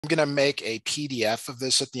I'm going to make a PDF of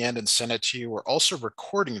this at the end and send it to you. We're also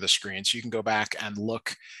recording the screen so you can go back and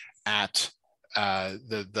look at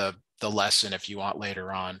the lesson if you want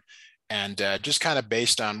later on. And just kind of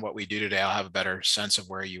based on what we do today, I'll have a better sense of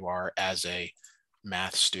where you are as a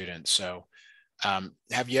math student. So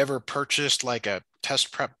have you ever purchased like a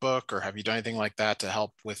test prep book, or have you done anything like that to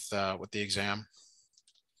help with the exam?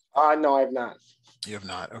 No, I have not. You have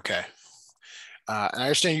not. Okay. And I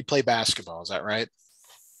understand you play basketball. Is that right?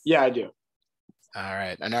 Yeah, I do. All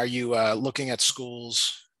right. And are you looking at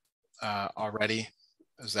schools already?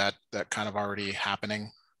 Is that kind of already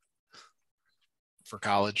happening for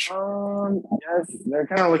college? Yes, they're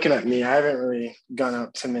kind of looking at me. I haven't really gone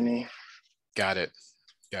out to many. Got it.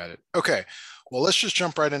 Got it. Okay. Well, let's just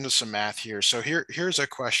jump right into some math here. So here's a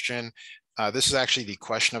question. This is actually the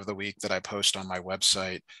question of the week that I post on my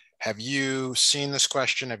website. Have you seen this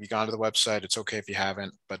question? Have you gone to the website? It's okay if you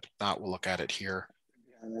haven't, but if not, we'll look at it here.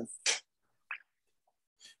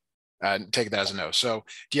 Take that as a no. So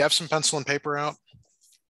do you have some pencil and paper out?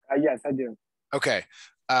 Yes, I do. Okay.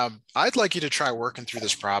 I'd like you to try working through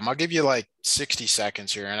this problem. I'll give you like 60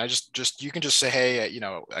 seconds here. And I just you can just say, hey,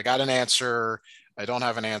 I got an answer. I don't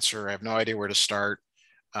have an answer. I have no idea where to start.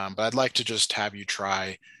 But I'd like to just have you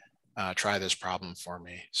try this problem for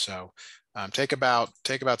me. So take about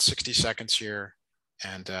 60 seconds here,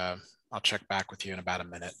 and I'll check back with you in about a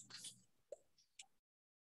minute.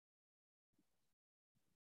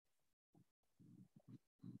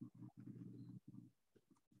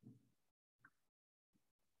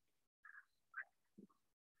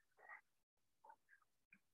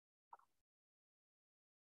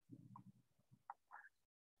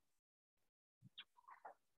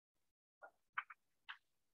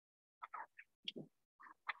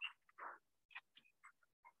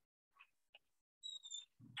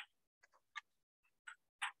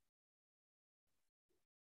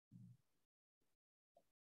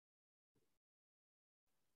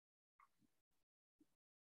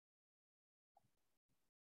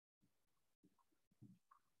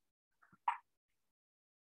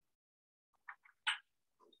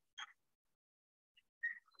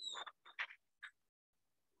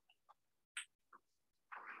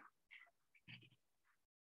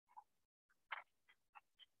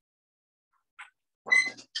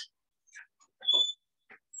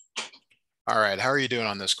 All right. How are you doing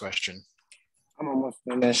on this question? I'm almost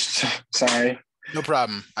finished. Sorry. No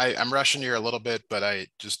problem. I'm rushing you a little bit, but I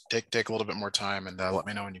just take a little bit more time, and let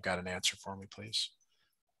me know when you've got an answer for me, please.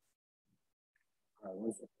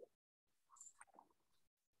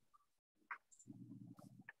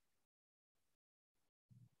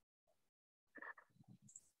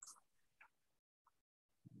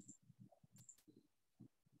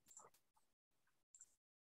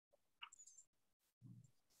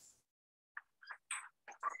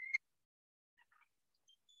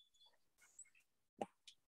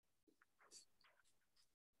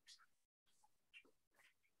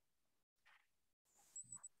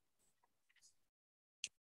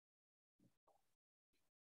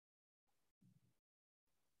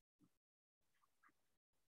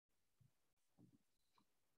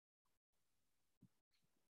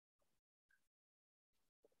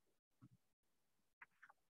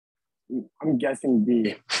 I'm guessing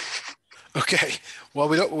B. Okay. Well,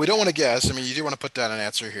 we don't want to guess. I mean, you do want to put down an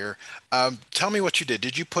answer here. Tell me what you did.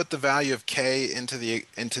 Did you put the value of K into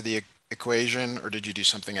the equation, or did you do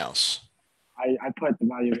something else? I put the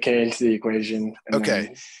value of K into the equation.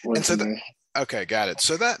 Okay. And so okay, got it.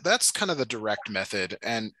 So that's kind of the direct method,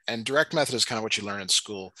 and direct method is kind of what you learn in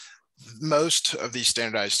school. Most of these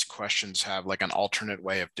standardized questions have like an alternate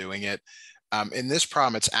way of doing it. In this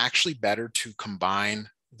problem, it's actually better to combine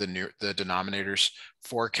the denominators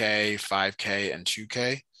 4K, 5K, and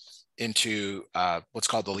 2K into what's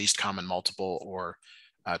called the least common multiple, or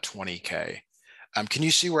 20K. Can you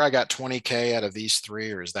see where I got 20K out of these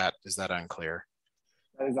three, or is that unclear?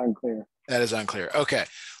 That is unclear. That is unclear. Okay,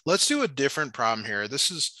 let's do a different problem here.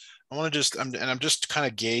 I'm just kind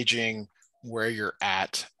of gauging where you're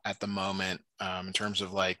at the moment in terms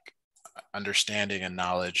of like understanding and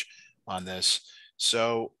knowledge on this.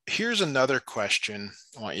 So here's another question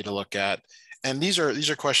I want you to look at. And these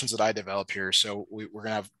are questions that I develop here. So we're going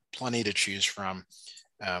to have plenty to choose from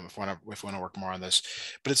if we want to work more on this.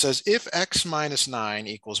 But it says, if x minus 9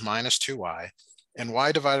 equals minus 2y and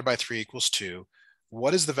y divided by 3 equals 2,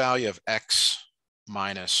 what is the value of x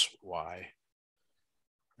minus y?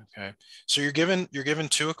 Okay, so you're given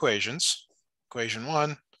two equations, equation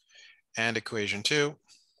 1 and equation 2.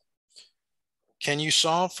 Can you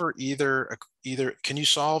solve for can you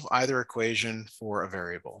solve either equation for a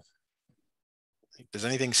variable? Does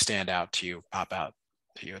anything stand out to you, pop out?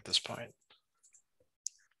 to you at this point?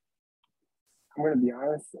 I'm gonna be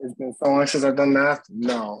honest. It's been so long since I've done math.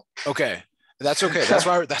 No. Okay. That's okay. That's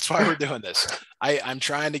why we're doing this. I'm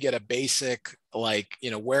trying to get a basic, like,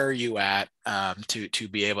 where are you at, to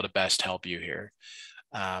be able to best help you here.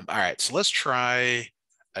 All right, so let's try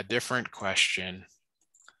a different question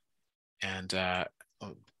and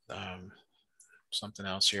something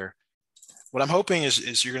else here. What I'm hoping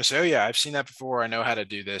is you're going to say, oh yeah, I've seen that before. I know how to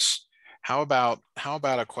do this. How about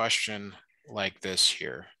a question like this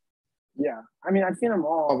here? Yeah, I mean I've seen them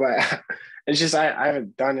all, but it's just I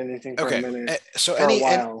haven't done anything for a Okay, minute so for a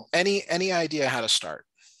while. any idea how to start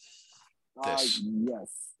this?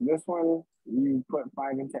 Yes, this one you put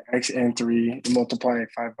 5 into x and 3, multiply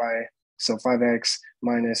 5 by, so 5x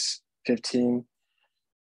minus 15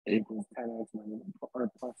 equals 10x minus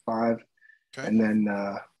or plus 5, Okay, and then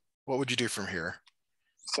what would you do from here?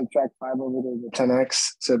 subtract 5 over there to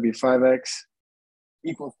 10x, so it'd be 5x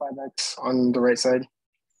equals 5x on the right side.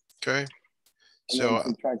 Okay, And so then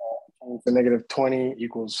subtract the negative 20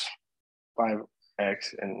 equals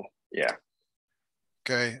 5x, and yeah.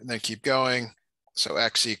 okay, and then keep going. So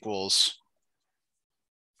x equals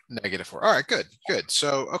 -4. All right, good.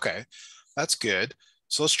 So, okay, that's good.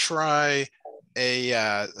 So let's try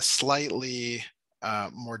a slightly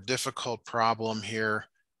more difficult problem here.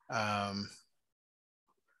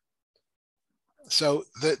 So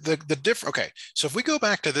okay. So if we go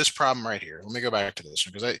back to this problem right here, let me go back to this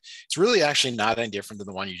one because it's really actually not any different than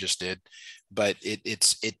the one you just did, but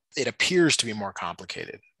it appears to be more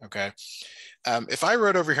complicated. Okay. If I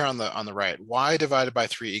wrote over here on the right, y divided by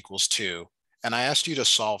 3 equals 2, and I asked you to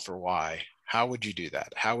solve for y, how would you do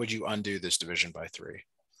that? How would you undo this division by 3?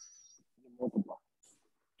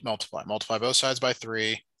 Multiply both sides by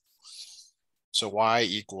 3. So y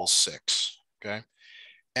equals 6. Okay.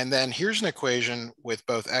 And then here's an equation with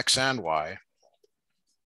both x and y.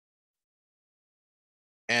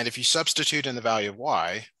 And if you substitute in the value of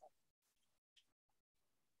y,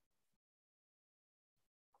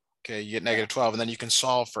 okay, you get -12, and then you can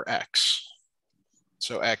solve for x.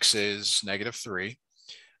 So x is -3.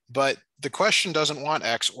 But the question doesn't want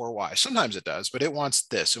x or y. Sometimes it does, but it wants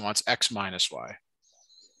this. It wants x minus y.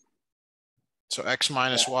 So x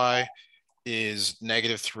minus y is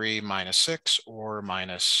 -3 minus 6 or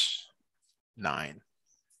 -9.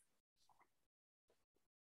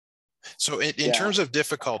 So in terms of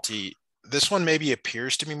difficulty, this one maybe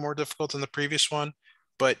appears to be more difficult than the previous one,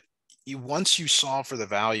 but once you solve for the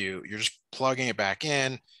value, you're just plugging it back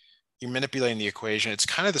in, you're manipulating the equation. It's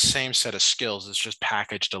kind of the same set of skills. It's just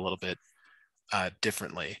packaged a little bit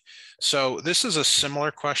differently. So this is a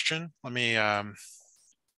similar question. Let me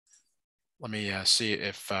see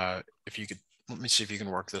if you could. Let me see if you can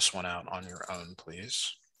work this one out on your own,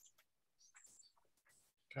 please.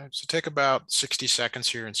 Okay, so take about 60 seconds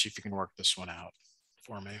here and see if you can work this one out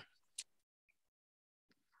for me.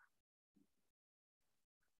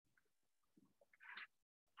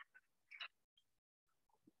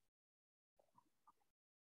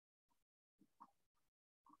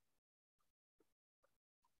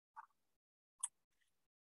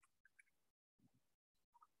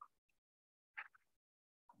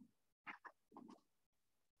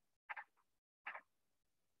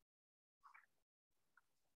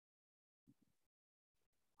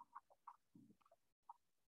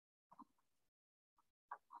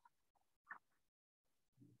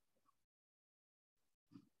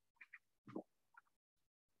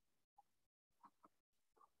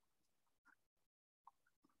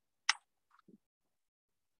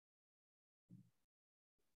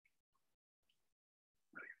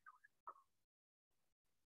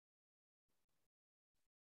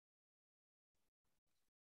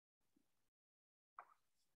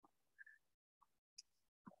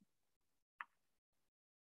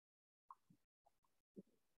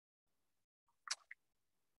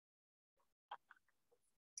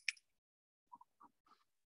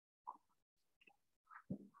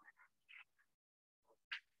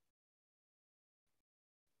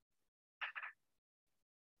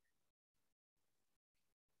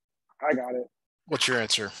 I got it. What's your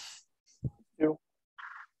answer? 2.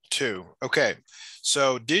 2. Okay.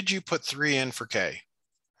 So did you put 3 in for k?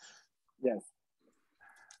 Yes.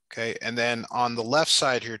 Okay. And then on the left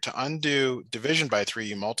side here, to undo division by 3,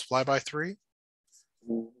 you multiply by 3.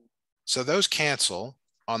 Mm-hmm. So those cancel.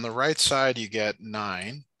 On the right side, you get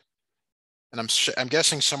 9. And I'm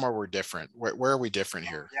guessing somewhere we're different. Where are we different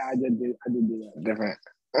here? Yeah, I did do that different.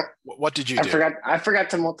 What did you do? I forgot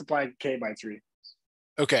to multiply k by 3.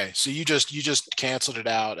 Okay, so you just canceled it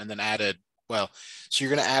out and then added, well, so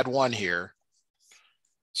you're going to add 1 here.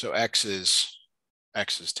 So x is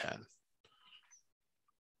 10.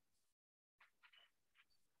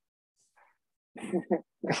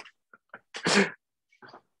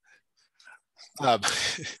 Um,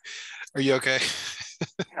 are you okay?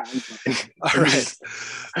 Yeah, I'm fine. All I'm right. just,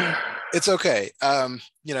 It's okay.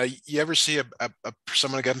 You know, you ever see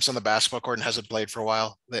someone comes on the basketball court and hasn't played for a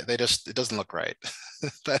while? They just, it doesn't look right.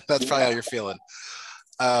 That's probably how yeah. you're feeling.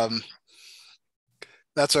 Um,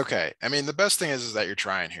 that's okay. I mean, the best thing is that you're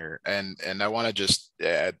trying here, and I want to just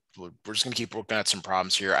we're just gonna keep looking at some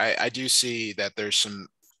problems here. I do see that there's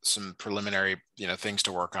some preliminary things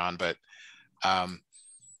to work on, but um,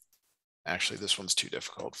 actually this one's too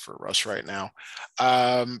difficult for Russ right now.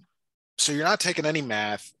 Um, so you're not taking any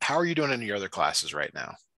math. How are you doing in your other classes right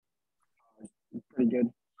now? Pretty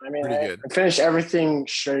good. I mean, Pretty good. I finished everything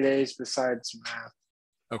straight A's besides math.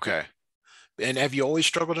 Okay. And have you always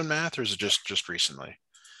struggled in math, or is it just recently?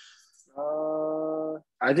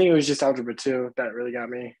 I think it was just algebra two that really got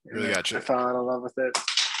me, and Really then got I you. fell out of love with it.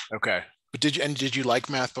 Okay. But did you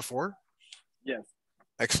like math before? Yes.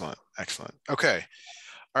 Excellent. Excellent. Okay.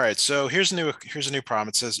 All right. So here's a new problem.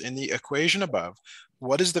 It says in the equation above,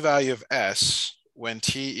 what is the value of s when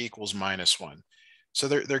t equals -1? So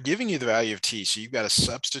they're giving you the value of t. So you've got to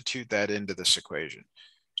substitute that into this equation.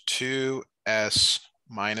 2s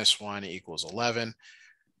minus 1 equals 11.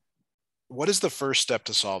 What is the first step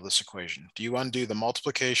to solve this equation? Do you undo the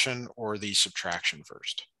multiplication or the subtraction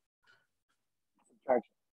first?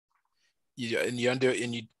 You undo it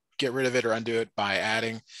and you get rid of it or undo it by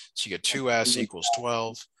adding. So you get 2s equals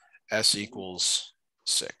 12, s equals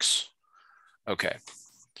 6. Okay.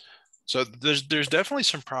 So there's definitely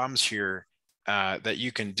some problems here that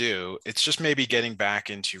you can do. It's just maybe getting back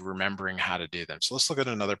into remembering how to do them. So let's look at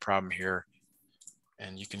another problem here,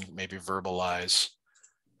 and you can maybe verbalize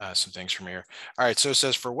some things from here. All right, so it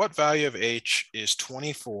says for what value of h is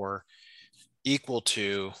 24 equal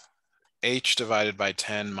to h divided by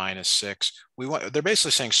 10 minus 6? They're basically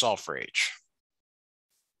saying solve for h.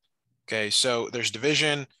 Okay, so there's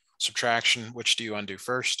division, subtraction. Which do you undo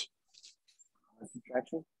first?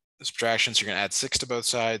 Subtraction. Subtraction, so you're going to add 6 to both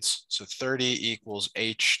sides. So 30 equals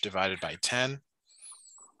h divided by 10.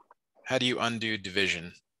 How do you undo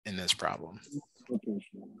division in this problem?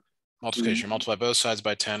 Multiplication. Multiply both sides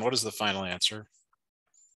by 10. What is the final answer?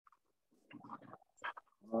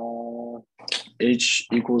 H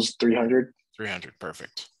equals 300. 300.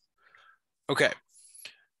 Perfect. Okay,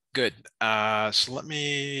 good. So let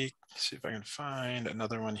me see if I can find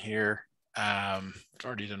another one here. I've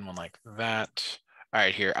already done one like that. All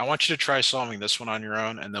right, here. I want you to try solving this one on your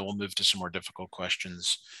own, and then we'll move to some more difficult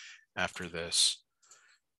questions after this.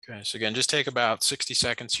 Okay, so again, just take about 60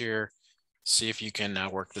 seconds here. See if you can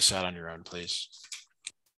work this out on your own, please.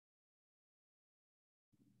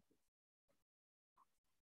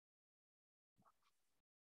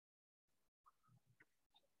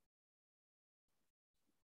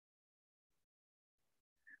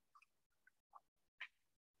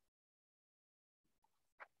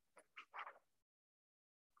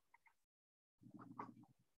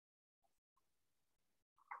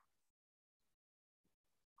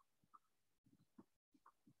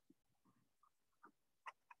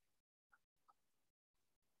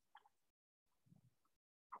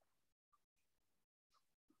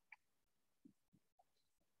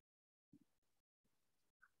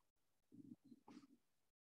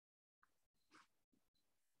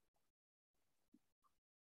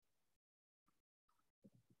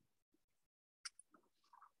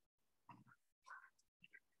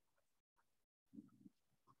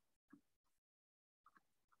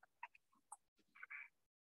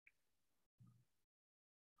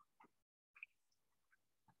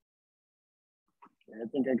 I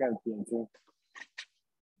think I got the answer.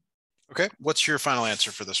 Okay, what's your final answer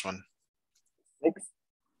for this one? 6.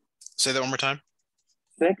 Say that one more time.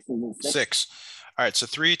 6 is it 6? 6. All right, so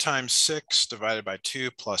 3 times 6 divided by 2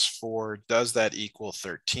 plus 4, does that equal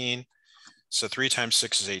 13? So 3 times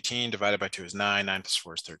 6 is 18, divided by 2 is 9, 9 plus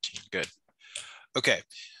 4 is 13. Good. Okay,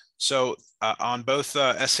 so on both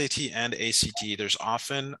SAT and ACT, there's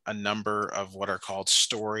often a number of what are called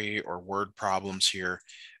story or word problems here.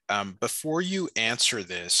 Before you answer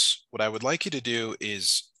this, what I would like you to do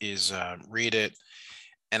is read it,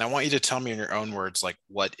 and I want you to tell me in your own words like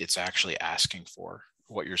what it's actually asking for,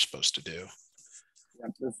 what you're supposed to do.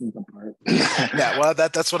 Yep, this is the part. Yeah, well,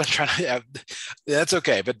 that's what I'm trying to. Yeah, that's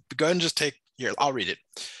okay, but go ahead and just take here. I'll read it.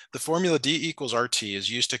 The formula d equals rt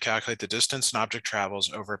is used to calculate the distance an object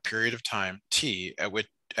travels over a period of time t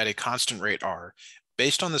at a constant rate r.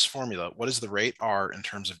 Based on this formula, what is the rate r in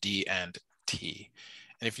terms of d and t?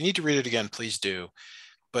 And if you need to read it again, please do.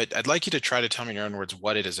 But I'd like you to try to tell me in your own words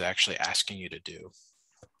what it is actually asking you to do.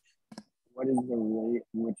 What is the rate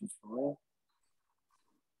in which it's falling?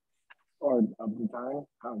 Or of the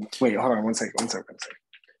time? Wait, hold on 1 second. 1 second.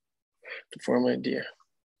 To form an idea.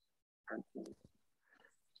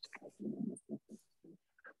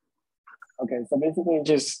 Okay, so basically,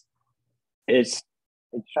 just it's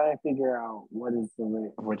it's trying to figure out what is the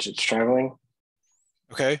rate of which it's traveling.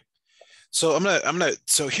 Okay. So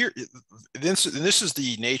so here, this is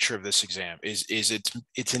the nature of this exam is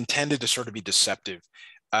it's intended to sort of be deceptive.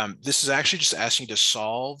 This is actually just asking you to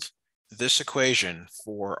solve this equation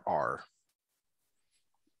for R.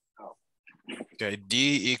 Okay,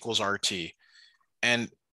 D equals RT. And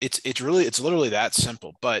it's literally that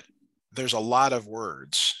simple, but there's a lot of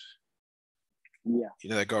words, Yeah.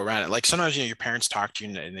 that go around it. Like sometimes, your parents talk to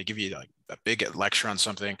you and they give you like a big lecture on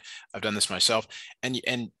something. I've done this myself. And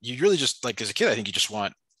you really just, like, as a kid, I think you just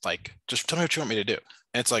want, like, just tell me what you want me to do.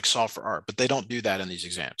 And it's like solve for R, but they don't do that in these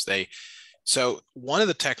exams. So one of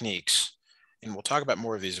the techniques, and we'll talk about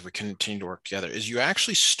more of these if we continue to work together, is you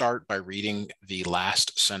actually start by reading the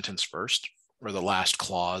last sentence first, or the last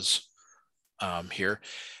clause here,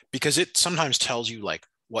 because it sometimes tells you like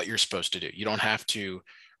what you're supposed to do. You don't have to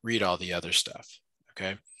read all the other stuff.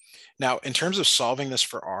 Okay. Now, in terms of solving this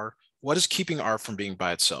for R, what is keeping R from being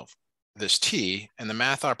by itself? This T, and the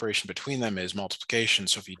math operation between them is multiplication.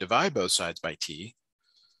 So if you divide both sides by T,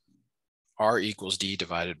 R equals D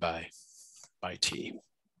divided by T.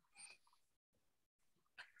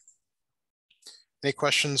 Any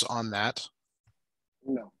questions on that?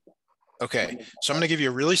 No. Okay, so I'm going to give you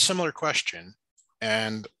a really similar question,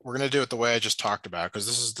 and we're going to do it the way I just talked about, because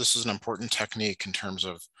this is an important technique in terms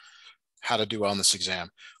of how to do well in this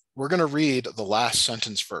exam. We're going to read the last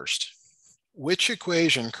sentence first. Which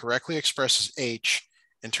equation correctly expresses H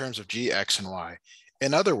in terms of G, X, and Y?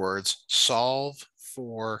 In other words, solve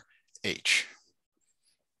for H.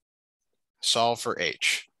 Solve for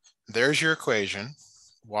H. There's your equation.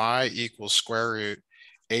 Y equals square root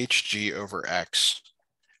HG over X.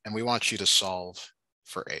 And we want you to solve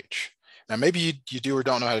for H. Now, maybe you do or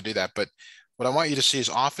don't know how to do that, but what I want you to see is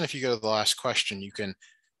often if you go to the last question, you can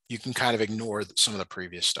kind of ignore some of the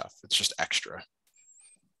previous stuff. It's just extra.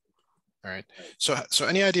 All right. So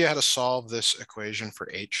any idea how to solve this equation for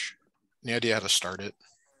H? Any idea how to start it?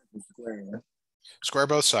 Square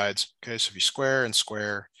both sides. Okay, so if you square and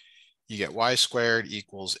square, you get y squared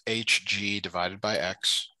equals hg divided by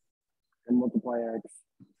x. And multiply x.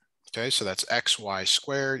 Okay, so that's xy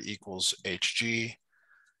squared equals hg.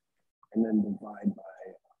 And then divide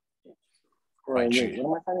by G. Wait,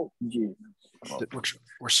 what am I finding? G.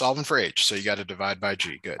 We're solving for h, so you got to divide by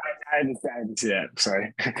g. Good. I didn't see that.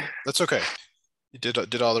 Sorry. That's okay. You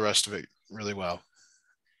did all the rest of it really well.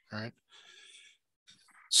 All right.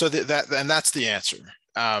 So that's the answer.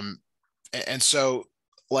 And so,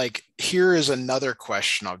 like, here is another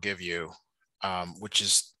question I'll give you, which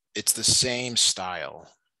is, it's the same style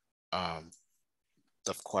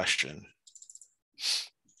of question.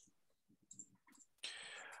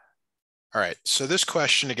 All right, so this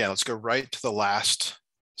question, again, let's go right to the last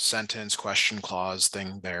sentence, question, clause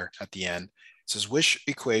thing there at the end. It says, which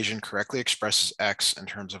equation correctly expresses X in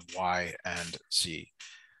terms of Y and Z?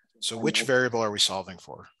 So which variable are we solving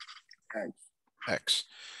for? X. X.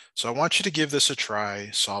 So I want you to give this a try,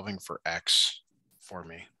 solving for X for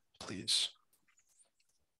me, please.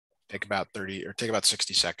 Take about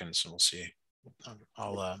 60 seconds and we'll see.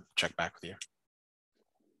 I'll check back with you.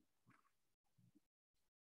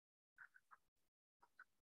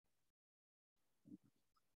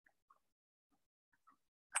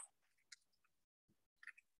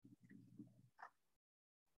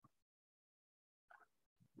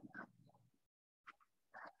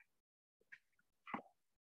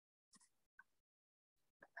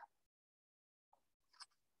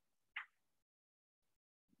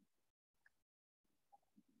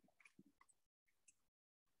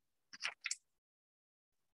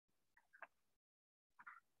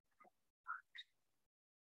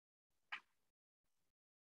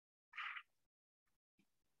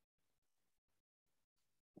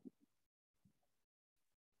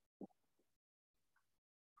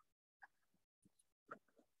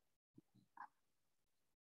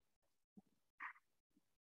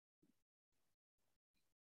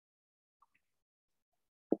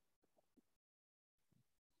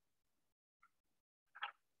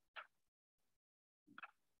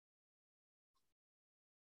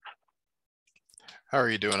 How are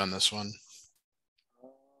you doing on this one?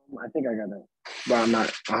 I think I got it, but I'm not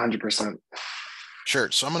 100%. Sure.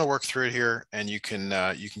 So I'm going to work through it here, and you can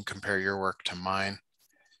compare your work to mine.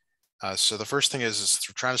 So the first thing is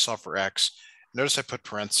we're trying to solve for X. Notice I put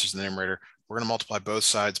parentheses in the numerator. We're going to multiply both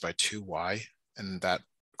sides by 2y, and that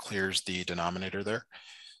clears the denominator there.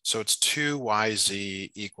 So it's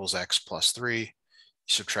 2yz equals x plus 3. You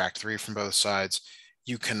subtract 3 from both sides.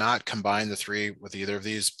 You cannot combine the 3 with either of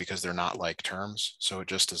these because they're not like terms. So it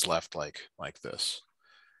just is left like this.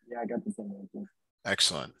 Yeah, I got the same answer.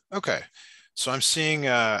 Excellent. Okay. So I'm seeing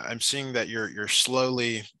that you're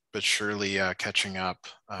slowly but surely catching up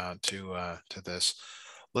to this.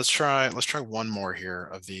 Let's try one more here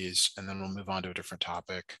of these, and then we'll move on to a different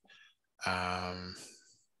topic.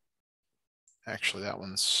 Actually, that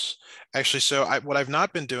one's so what I've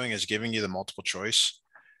not been doing is giving you the multiple choice,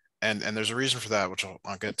 and there's a reason for that, which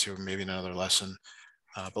I'll get to maybe in another lesson.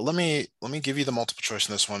 But let me give you the multiple choice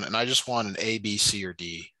in this one, and I just want an A, B, C, or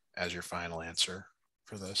D as your final answer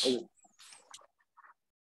for this. Okay.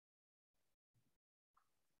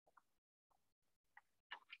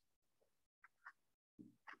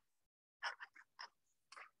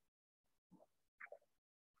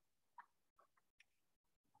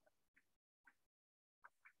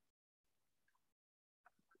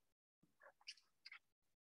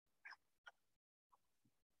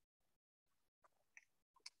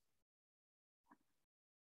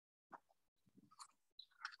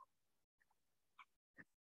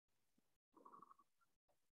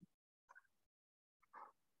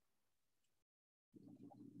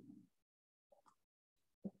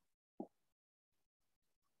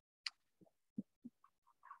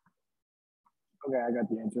 Okay, I got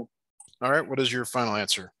the answer. All right, what is your final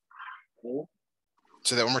answer? A.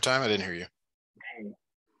 Say that one more time. I didn't hear you.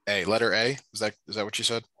 A, letter A. Is that what you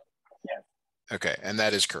said? Yes. Okay, and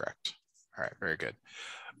that is correct. All right, very good.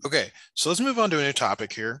 Okay, so let's move on to a new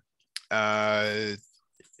topic here.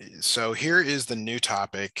 So here is the new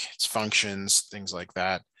topic. It's functions, things like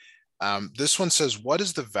that. This one says, what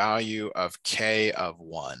is the value of k of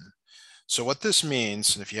 1? So what this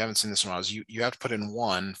means, and if you haven't seen this one, is you have to put in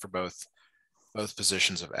 1 for both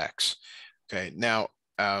positions of x. Okay, now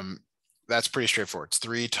that's pretty straightforward. It's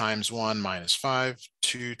 3 times 1 minus 5,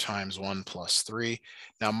 2 times 1 plus 3.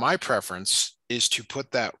 Now my preference is to put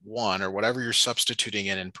that 1 or whatever you're substituting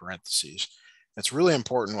in parentheses. That's really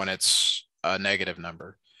important when it's a negative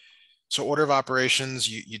number. So order of operations,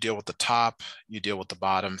 you deal with the top, you deal with the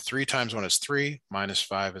bottom. 3 times 1 is 3, minus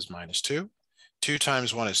 5 is minus 2. 2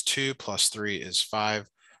 times 1 is 2, plus 3 is 5.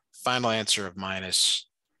 Final answer of minus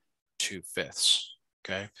 2/5.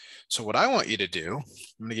 Okay, so what I want you to do, I'm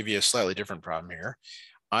going to give you a slightly different problem here.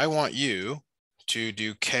 I want you to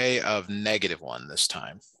do k of negative 1 this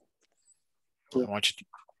time. I want you to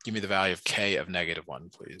give me the value of k of negative 1,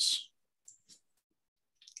 please.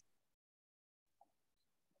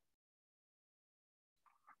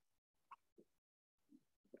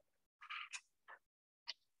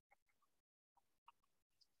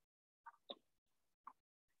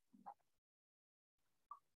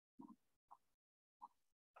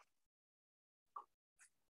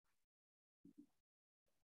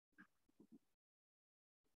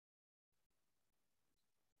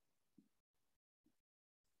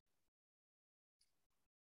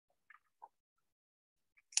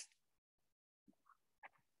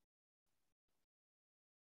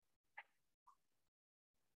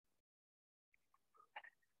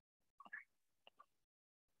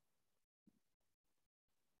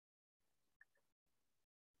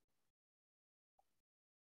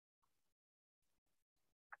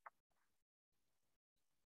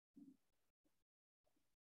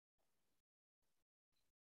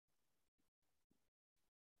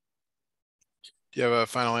 Do you have a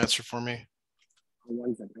final answer for me?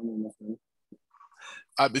 1 second. I'm almost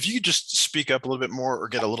done. If you could just speak up a little bit more or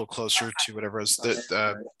get a little closer to whatever is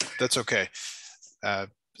that's okay.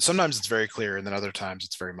 Sometimes it's very clear, and then other times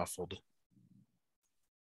it's very muffled.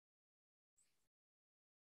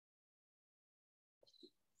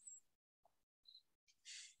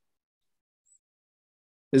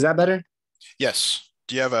 Is that better? Yes.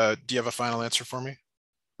 Do you have a final answer for me?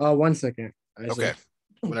 1 second. Okay.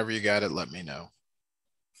 Whenever you got it, let me know.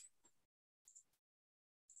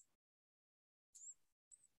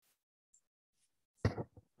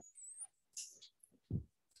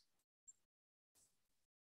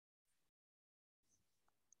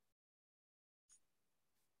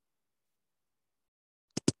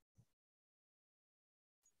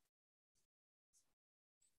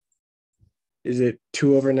 Is it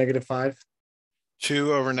 2 over negative 5?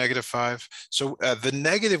 2 over negative 5. So the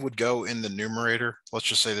negative would go in the numerator. Let's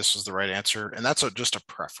just say this is the right answer, and that's just a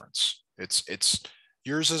preference. It's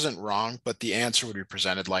yours isn't wrong, but the answer would be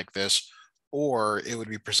presented like this, or it would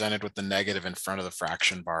be presented with the negative in front of the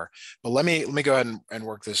fraction bar. But let me go ahead and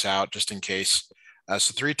work this out just in case.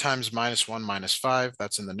 So 3 times minus 1 minus 5,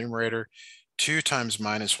 that's in the numerator. 2 times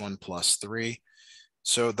minus 1 plus 3.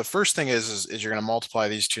 So the first thing is you're going to multiply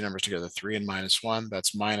these two numbers together, 3 and -1.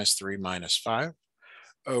 That's -3 minus 5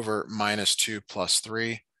 over -2 plus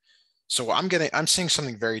 3. So I'm seeing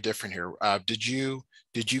something very different here. Did you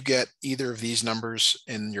get either of these numbers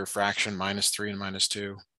in your fraction, -3 and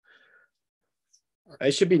 -2?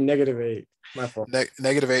 It should be -8. My fault.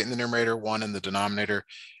 -8 in the numerator, 1 in the denominator.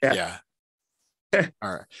 Yeah. Yeah.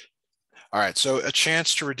 All right. All right. So a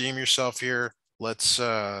chance to redeem yourself here. Let's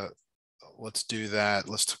do that.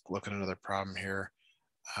 Let's look at another problem here.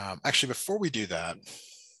 Actually, before we do that,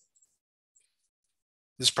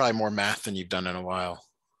 this is probably more math than you've done in a while.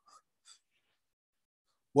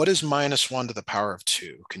 What is -1 to the power of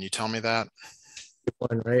 2? Can you tell me that?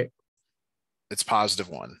 1, right? It's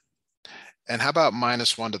 +1. And how about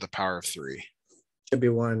 -1 to the power of 3? Should be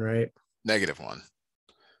 1, right? -1.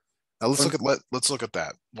 Now let's look at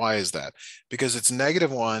that. Why is that? Because it's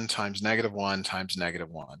 -1 times -1 times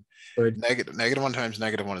 -1. Good. -1 times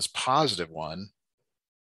 -1 is +1.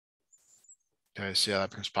 Okay, see how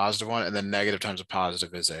that becomes +1, and then negative times a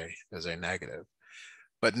positive is a negative.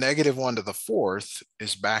 But -1 to the 4th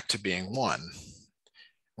is back to being 1.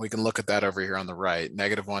 We can look at that over here on the right.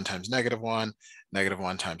 -1 times -1,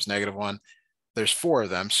 -1 times -1. There's 4 of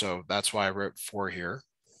them, so that's why I wrote 4 here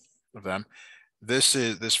of them.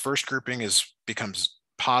 This first grouping becomes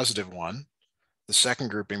 +1. The second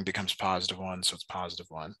grouping becomes +1, so it's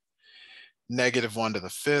 +1. -1 to the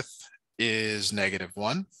 5th is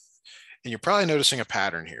 -1. And you're probably noticing a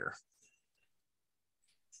pattern here.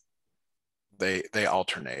 They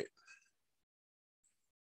alternate.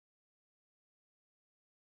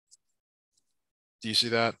 Do you see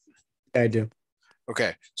that? I do.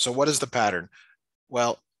 Okay, so what is the pattern?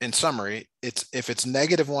 Well, in summary, if it's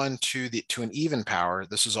 -1 to an even power,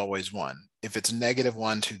 this is always 1. If it's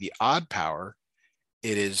 -1 to the odd power,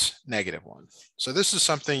 it is -1. So this is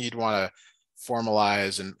something you'd want to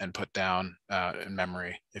formalize and put down in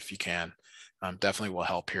memory if you can. Definitely will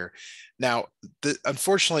help here. Now,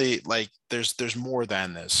 unfortunately, like there's more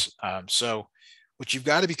than this. So what you've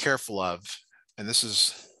got to be careful of, and this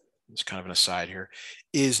is kind of an aside here,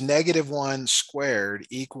 is -1 squared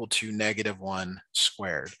equal to -1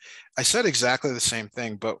 squared. I said exactly the same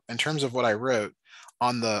thing, but in terms of what I wrote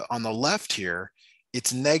on the left here,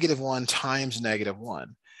 it's -1 times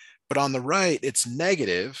 -1. But on the right, it's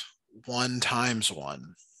 -1 times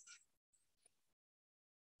 1.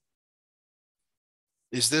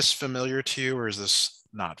 Is this familiar to you, or is this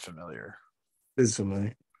not familiar? This is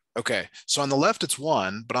familiar. Okay, so on the left, it's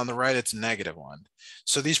 1, but on the right, it's -1.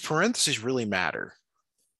 So these parentheses really matter.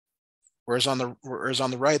 Whereas on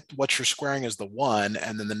the right, what you're squaring is the 1,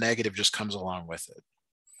 and then the negative just comes along with it.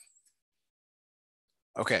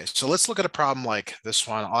 Okay, so let's look at a problem like this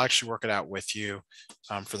one. I'll actually work it out with you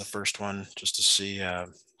for the first one, just to see,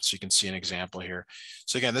 so you can see an example here.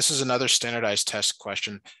 So again, this is another standardized test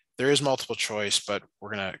question. There is multiple choice, but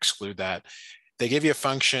we're going to exclude that. They give you a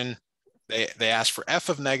function. They ask for f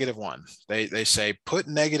of -1. They say put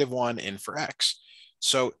 -1 in for x.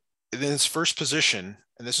 So in its first position,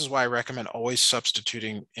 and this is why I recommend always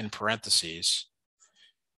substituting in parentheses,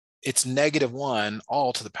 it's -1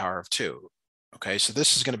 all to the power of 2. Okay, so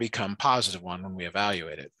this is going to become +1 when we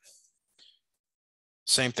evaluate it.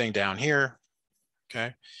 Same thing down here.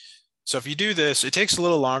 Okay, so if you do this, it takes a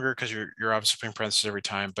little longer because you're obviously putting parentheses every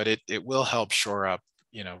time, but it will help shore up,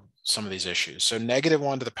 some of these issues. So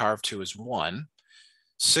 -1 to the power of 2 is 1.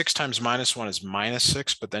 6 times -1 is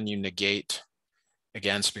 -6, but then you negate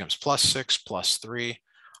again, so it becomes +6 plus 3.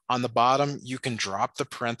 On the bottom, you can drop the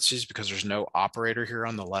parentheses because there's no operator here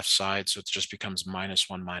on the left side, so it just becomes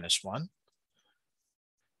 -1 minus 1.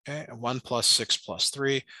 Okay, 1 plus 6 plus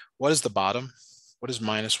 3. What is the bottom? What is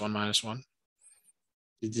 -1 minus 1?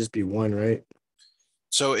 It'd just be 1, right?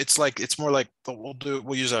 So it's more like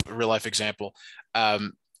we'll use a real life example.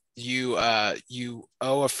 You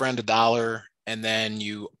owe a friend $1 and then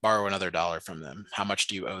you borrow another $1 from them. How much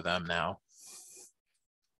do you owe them now?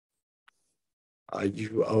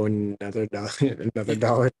 You owe another dollar. Another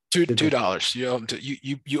dollar. $2.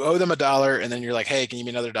 You owe them $1 and then you're like, hey, can you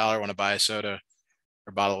give me another $1? I want to buy a soda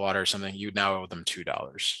or bottle of water or something. You now owe them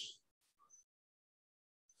 $2.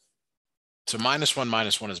 So -1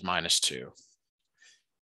 minus 1 is -2.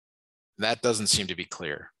 That doesn't seem to be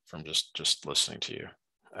clear from just listening to you.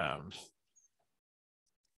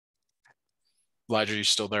 Elijah, are you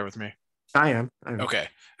still there with me? I am. Okay.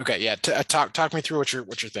 Yeah. Talk me through what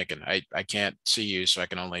you're thinking. I can't see you, so I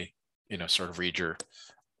can only sort of read your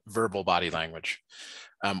verbal body language.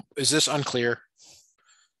 Is this unclear?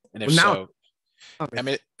 And if so, I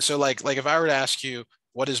mean, so like if I were to ask you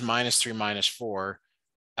what is -3 minus 4,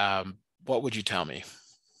 what would you tell me?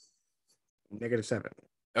 -7.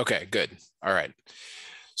 Okay, good. All right.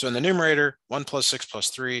 So in the numerator, 1 plus 6 plus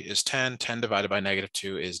 3 is 10. 10 divided by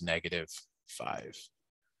 -2 is -5.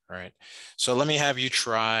 All right. So let me have you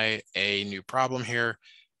try a new problem here.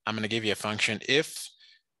 I'm going to give you a function. If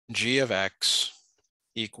g of x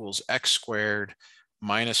equals x squared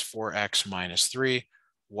minus 4x minus 3,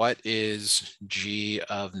 what is g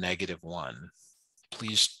of -1?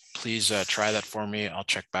 Please try that for me. I'll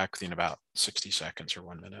check back with you in about 60 seconds or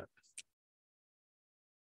 1 minute.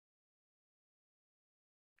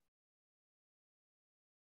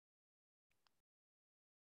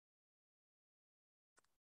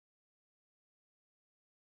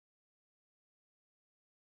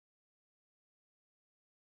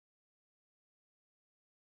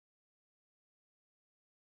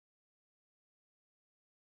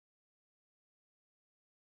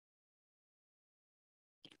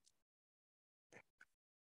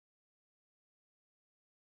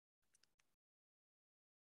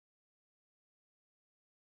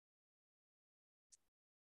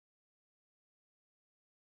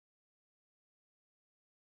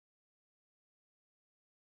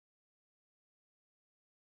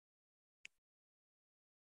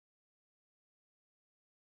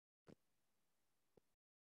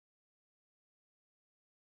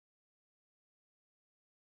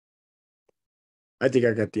 I think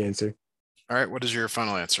I got the answer. All right. What is your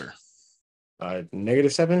final answer?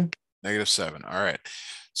 -7. -7. All right.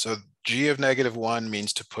 So g of -1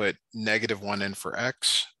 means to put -1 in for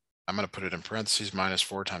x. I'm going to put it in parentheses,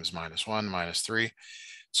 -4 times -1, -3.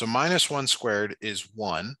 So -1 squared is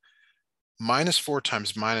 1. -4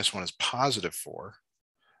 times -1 is +4,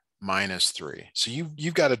 -3. So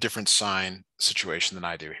you've got a different sign situation than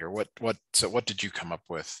I do here. So what did you come up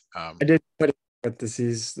with? I did put in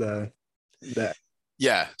parentheses that.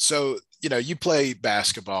 Yeah. So you play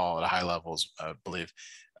basketball at a high levels, I believe.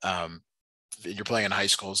 You're playing in high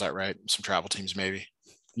school, is that right? Some travel teams, maybe.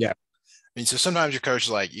 Yeah. I mean, so sometimes your coach is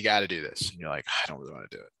like, you got to do this. And you're like, I don't really want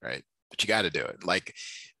to do it. Right. But you got to do it. Like,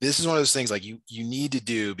 this is one of those things like you need to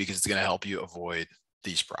do because it's going to help you avoid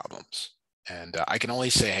these problems. And I can only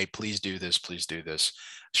say, hey, please do this. Please do this.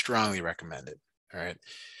 Strongly recommend it. All right.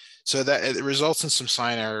 So that it results in some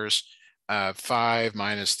sign errors. 5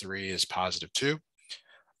 minus 3 is +2.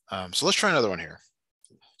 So let's try another one here.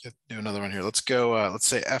 Do another one here. Let's go. Let's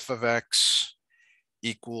say f of x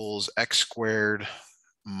equals x squared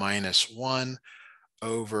minus 1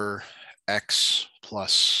 over x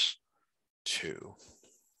plus 2.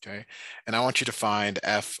 Okay. And I want you to find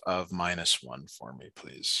f of -1 for me,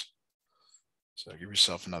 please. So give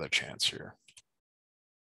yourself another chance here.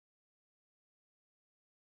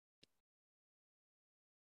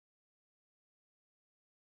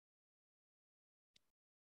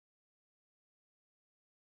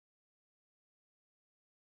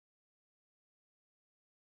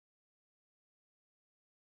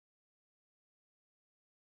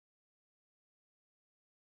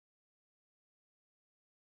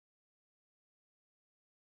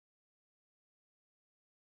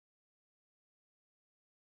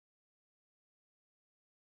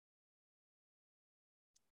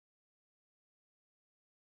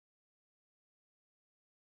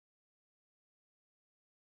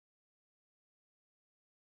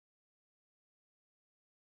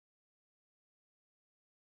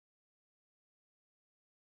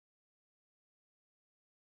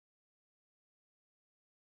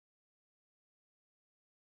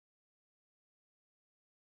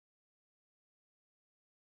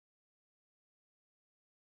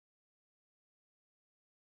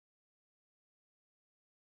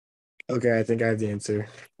 Okay, I think I have the answer.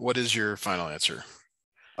 What is your final answer?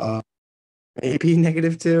 Uh, maybe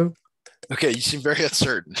 -2. Okay, you seem very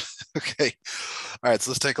uncertain. Okay. All right,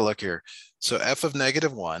 so let's take a look here. So f of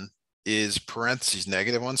 -1 is parentheses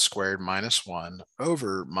 -1 squared minus 1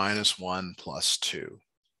 over -1 plus 2.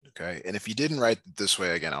 Okay, and if you didn't write it this way,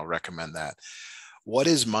 again, I'll recommend that. What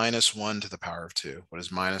is -1 to the power of 2? What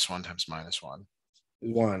is -1 times -1?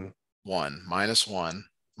 1. 1. -1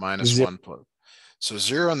 minus 0. 1 plus. So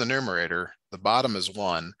 0 in the numerator, the bottom is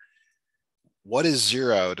 1. What is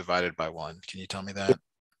 0 divided by 1? Can you tell me that?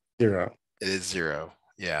 0. It is 0.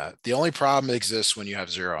 Yeah. The only problem exists when you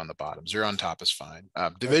have 0 on the bottom. 0 on top is fine.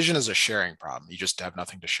 Division is a sharing problem. You just have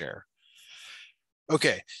nothing to share.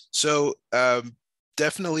 Okay. So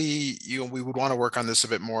definitely, we would want to work on this a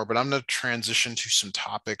bit more, but I'm going to transition to some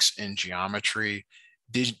topics in geometry.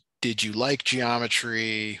 Did you like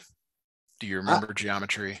geometry? Do you remember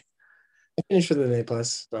geometry? I finished with an A+.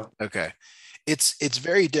 So. Okay. It's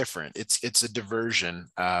very different. It's a diversion.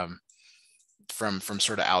 From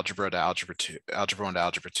sort of algebra to algebra 1 to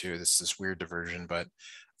algebra 2. This weird diversion, but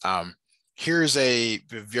here's a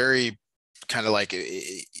very kind of like,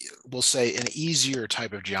 we'll say an easier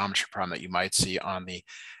type of geometry problem that you might see on the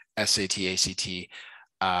SAT, ACT.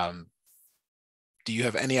 Do you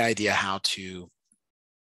have any idea how to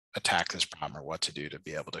attack this problem or what to do to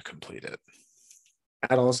be able to complete it?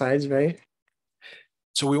 At all sides, right?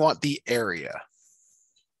 So we want the area.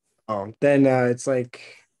 Oh, then it's like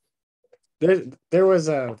there was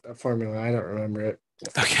a formula. I don't remember it.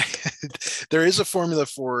 Okay. There is a formula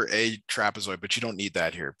for a trapezoid, but you don't need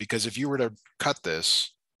that here, because if you were to cut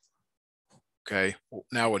this, okay, well,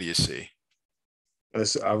 now what do you see? A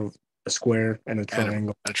square and a And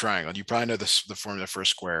triangle. a triangle. You probably know this, the formula for a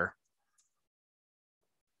square.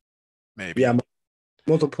 Maybe. Yeah,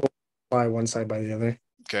 multiply one side by the other.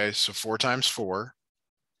 Okay, so 4 times 4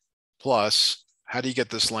 plus, how do you get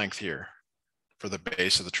this length here for the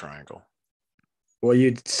base of the triangle? Well,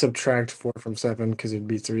 you'd subtract 4 from 7 because it'd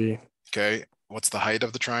be 3. Okay, what's the height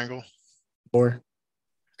of the triangle? 4.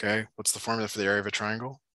 Okay, what's the formula for the area of a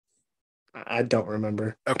triangle? I don't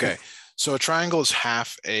remember. Okay, so a triangle is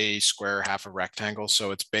half a square, half a rectangle.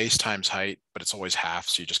 So it's base times height, but it's always half.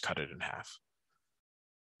 So you just cut it in half.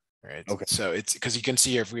 Right. Okay. So it's because you can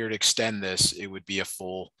see if we were to extend this, it would be a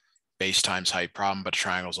full base times height problem, but a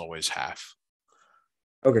triangle is always half.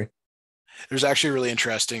 Okay. There's actually a really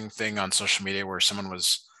interesting thing on social media where someone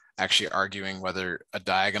was actually arguing whether a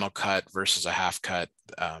diagonal cut versus a half cut,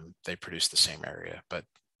 they produce the same area, but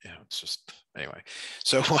it's just, anyway.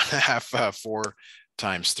 So 1/2 4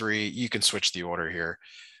 times 3, you can switch the order here.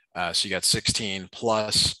 So you got 16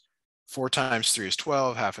 plus 4 times 3 is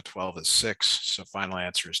 12, half of 12 is 6. So final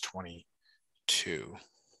answer is 22.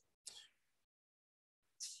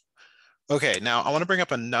 Okay, now I want to bring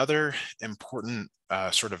up another important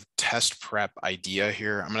sort of test prep idea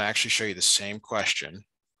here. I'm going to actually show you the same question.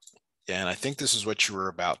 And I think this is what you were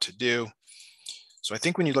about to do. So I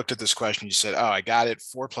think when you looked at this question, you said, oh, I got it.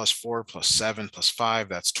 4 plus 4 plus 7 plus 5,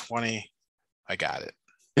 that's 20. I got it.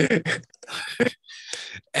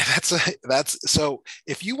 And that's so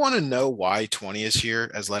if you want to know why 20 is here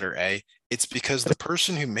as letter A, it's because the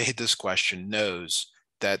person who made this question knows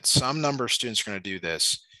that some number of students are going to do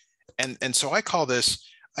this. And so I call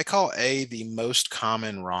A the most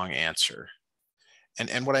common wrong answer.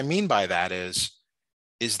 And what I mean by that is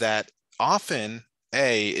that often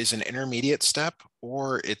A is an intermediate step,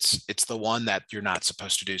 or it's the one that you're not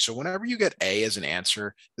supposed to do. So whenever you get A as an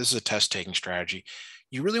answer, this is a test taking strategy.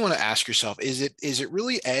 You really want to ask yourself, is it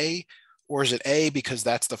really A, or is it A because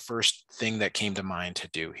that's the first thing that came to mind to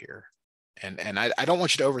do here? And I don't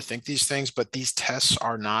want you to overthink these things, but these tests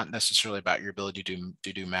are not necessarily about your ability to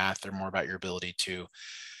do math. They're more about your ability to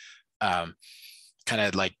kind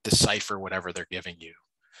of like decipher whatever they're giving you.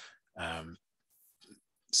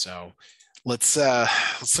 So let's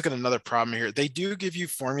look at another problem here. They do give you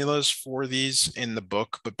formulas for these in the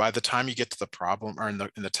book, but by the time you get to the problem, or in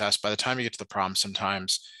the test, by the time you get to the problem,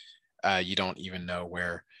 sometimes you don't even know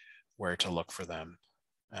where to look for them.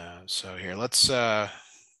 So here, let's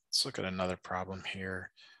look at another problem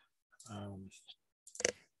here.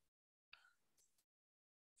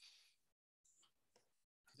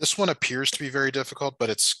 This one appears to be very difficult, but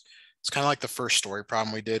it's kind of like the first story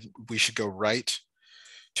problem we did. We should go right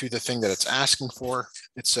to the thing that it's asking for.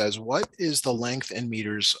 It says, what is the length in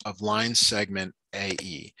meters of line segment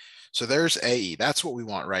AE? So there's AE. That's what we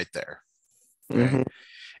want right there. Okay. Mm-hmm.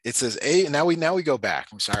 It says A, now we go back.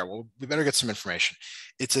 I'm sorry, well, we better get some information.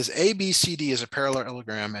 It says ABCD is a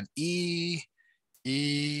parallelogram and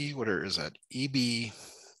what is that?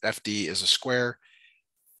 EBFD is a square,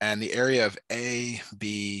 and the area of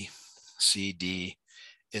ABCD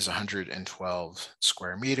is 112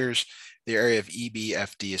 square meters. The area of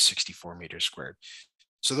EBFD is 64 meters squared.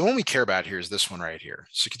 So the one we care about here is this one right here,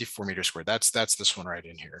 64 meters squared. That's this one right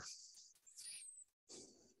in here.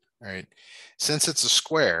 All right. Since it's a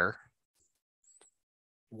square,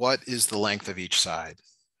 what is the length of each side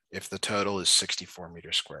if the total is 64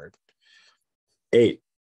 meters squared? 8.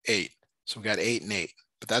 8. So we got 8 and 8,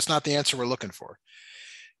 but that's not the answer we're looking for.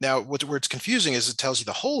 Now, where it's confusing is it tells you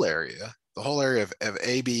the whole area of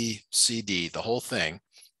A, B, C, D, the whole thing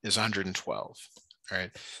is 112. All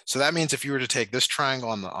right. So that means if you were to take this triangle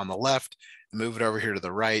on the left and move it over here to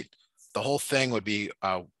the right, the whole thing would be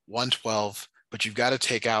 112, but you've got to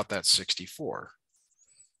take out that 64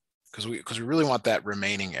 because we really want that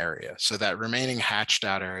remaining area. So that remaining hatched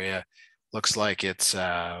out area looks like it's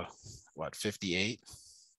what, 58? Does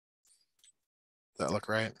that look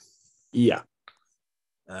right? Yeah.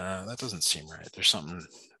 That doesn't seem right. There's something,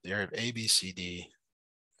 the area of A, B, C, D.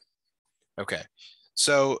 Okay.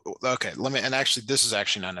 So, okay, and actually, this is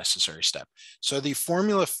actually not a necessary step. So the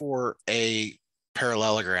formula for A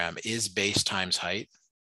parallelogram is base times height.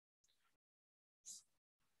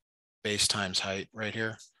 Base times height right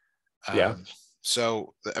here. Yeah.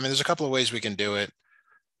 So, I mean, there's a couple of ways we can do it.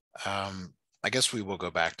 I guess we will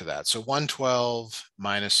go back to that. So 112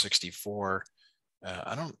 minus 64.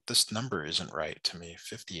 This number isn't right to me.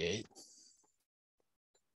 58.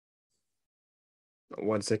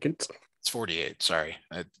 1 second. It's 48. Sorry,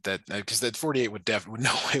 because that 48 would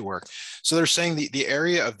no way work. So they're saying the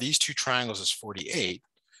area of these two triangles is 48.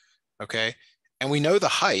 Okay, and we know the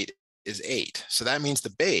height is 8. So that means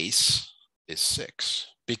the base is 6,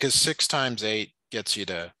 because 6 times 8 gets you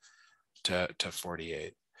to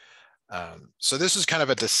 48. So this is kind of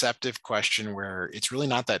a deceptive question where it's really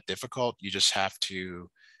not that difficult. You just have to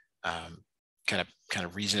kind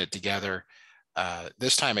of reason it together.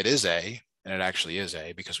 This time it is A, and it actually is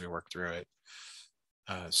A because we worked through it.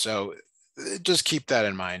 So just keep that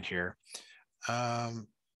in mind here. All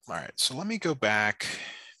right, so let me go back.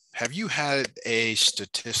 Have you had a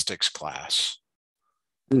statistics class?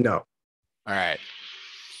 No. All right.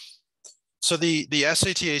 So the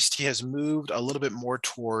SAT-ACT has moved a little bit more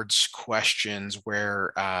towards questions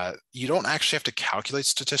where you don't actually have to calculate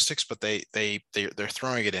statistics, but they're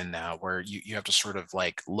throwing it in now, where you have to sort of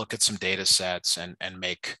like look at some data sets and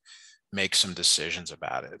make some decisions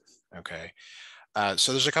about it. Okay.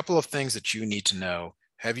 So there's a couple of things that you need to know.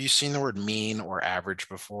 Have you seen the word mean or average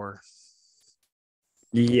before?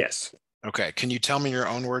 Yes. Okay. Can you tell me in your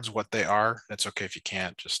own words what they are? That's okay if you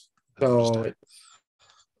can't. So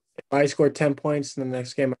if I scored 10 points in the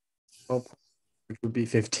next game, it would be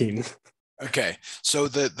 15. Okay, so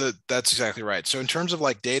that's exactly right. So in terms of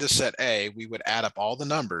like data set A, we would add up all the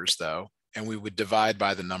numbers though, and we would divide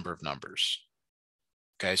by the number of numbers.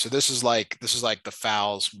 Okay, so this is like the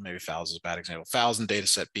fouls. Maybe fouls is a bad example. Fouls in data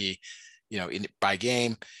set B, by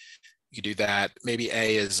game, you do that. Maybe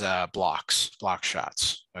A is block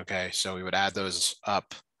shots. Okay, so we would add those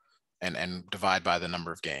up and divide by the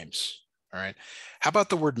number of games. All right. How about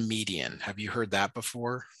the word median? Have you heard that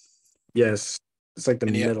before? Yes, it's like the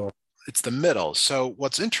middle. It's the middle. So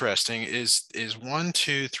what's interesting is 1,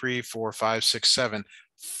 2, 3, 4, 5, 6, 7.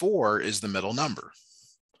 4 is the middle number.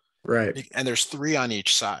 Right. And there's 3 on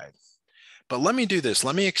each side. But let me do this.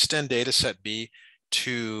 Let me extend data set B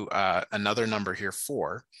to another number here,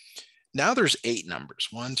 4. Now there's 8 numbers.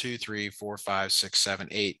 1, 2, 3, 4, 5, 6, 7,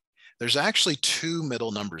 8. There's actually 2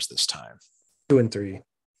 middle numbers this time. 2 and 3.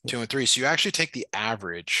 2 and 3. So you actually take the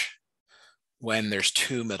average when there's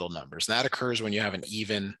 2 middle numbers. And that occurs when you have an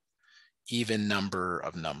even number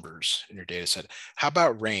of numbers in your data set. How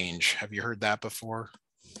about range? Have you heard that before?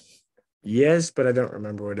 Yes, but I don't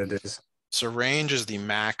remember what it is. So range is the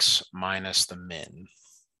max minus the min.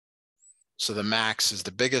 So the max is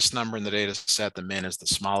the biggest number in the data set, the min is the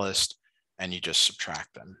smallest, and you just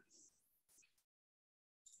subtract them.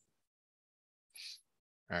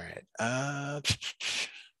 All right. Let's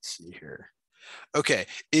see here. Okay,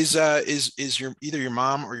 is either your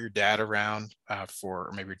mom or your dad around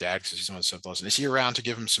or maybe your dad, because he's the one that's the lesson. Is he around to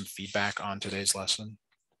give him some feedback on today's lesson?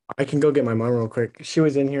 I can go get my mom real quick. She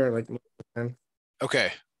was in here like most of the time.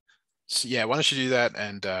 Okay. So yeah, why don't you do that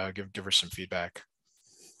and give her some feedback.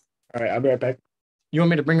 All right, I'll be right back. You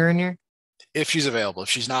want me to bring her in here? If she's available. If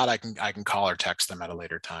she's not, I can call or text them at a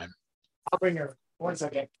later time. I'll bring her. 1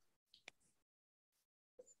 second.